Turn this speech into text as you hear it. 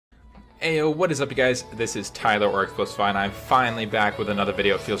Ayo, what is up you guys? This is Tyler or Xplicify and I'm finally back with another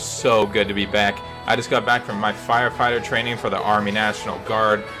video. It feels so good to be back. I just got back from my firefighter training for the Army National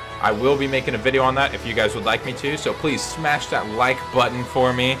Guard. I will be making a video on that if you guys would like me to, so please smash that like button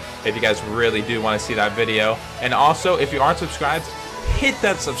for me if you guys really do want to see that video. And also, if you aren't subscribed, hit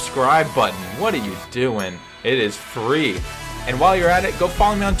that subscribe button. What are you doing? It is free. And while you're at it, go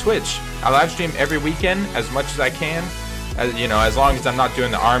follow me on Twitch. I live stream every weekend as much as I can. You know, as long as I'm not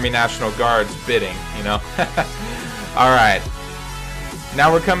doing the Army National Guard's bidding, you know. Alright.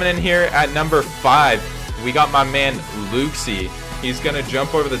 Now we're coming in here at number 5. We got my man Luxie. He's gonna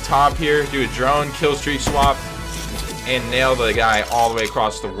jump over the top here, do a drone, kill streak swap, and nail the guy all the way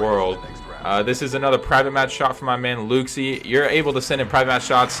across the world. This is another private match shot for my man Luxie. You're able to send in private match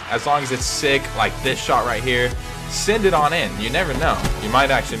shots as long as it's sick, like this shot right here. Send it on in. You never know. You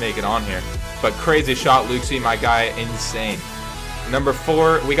might actually make it on here. But crazy shot, Luxie, my guy, insane. Number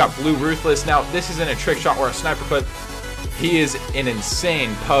 4, we got Blue Ruthless. Now, this isn't a trick shot or a sniper clip. He is an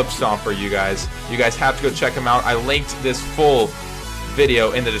insane pub stomper, you guys. You guys have to go check him out. I linked this full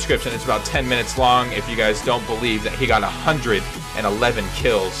video in the description. It's about 10 minutes long if you guys don't believe that he got 111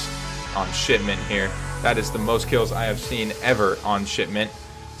 kills on shipment here. That is the most kills I have seen ever on shipment.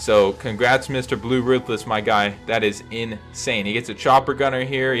 So congrats, Mr. Blue Ruthless, my guy. That is insane. He gets a chopper gunner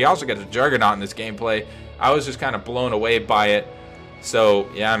here. He also gets a juggernaut in this gameplay. I was just kind of blown away by it. So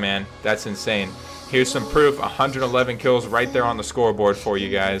yeah, man, that's insane. Here's some proof. 111 kills right there on the scoreboard for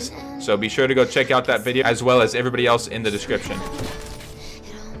you guys. So be sure to go check out that video as well as everybody else in the description.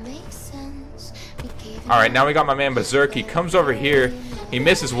 Alright, now we got my man Berserk. He comes over here. He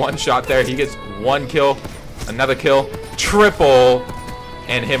misses one shot there. He gets one kill, another kill, triple.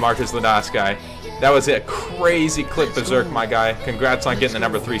 And hit Marcus the last guy. That was a crazy clip, Berserk, my guy. Congrats on getting the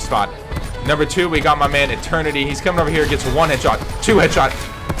number 3 spot. Number 2, we got my man Eternity. He's coming over here, gets 1 headshot, 2 headshot,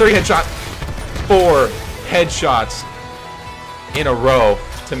 3 headshot, 4 headshots in a row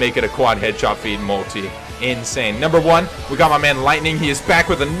to make it a quad headshot feed multi. Insane. Number 1, we got my man Lightning. He is back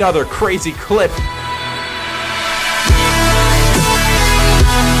with another crazy clip.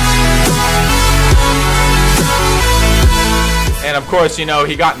 And of course, you know,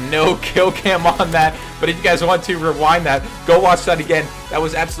 he got no kill cam on that. But if you guys want to rewind that, go watch that again. That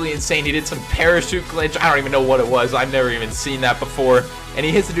was absolutely insane. He did some parachute glitch. I don't even know what it was. I've never even seen that before. And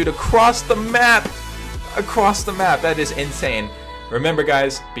he hits the dude across the map. Across the map. That is insane. Remember,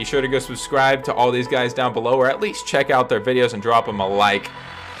 guys, be sure to go subscribe to all these guys down below, or at least check out their videos and drop them a like.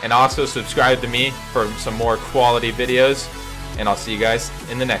 And also subscribe to me for some more quality videos. And I'll see you guys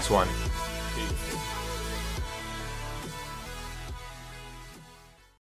in the next one.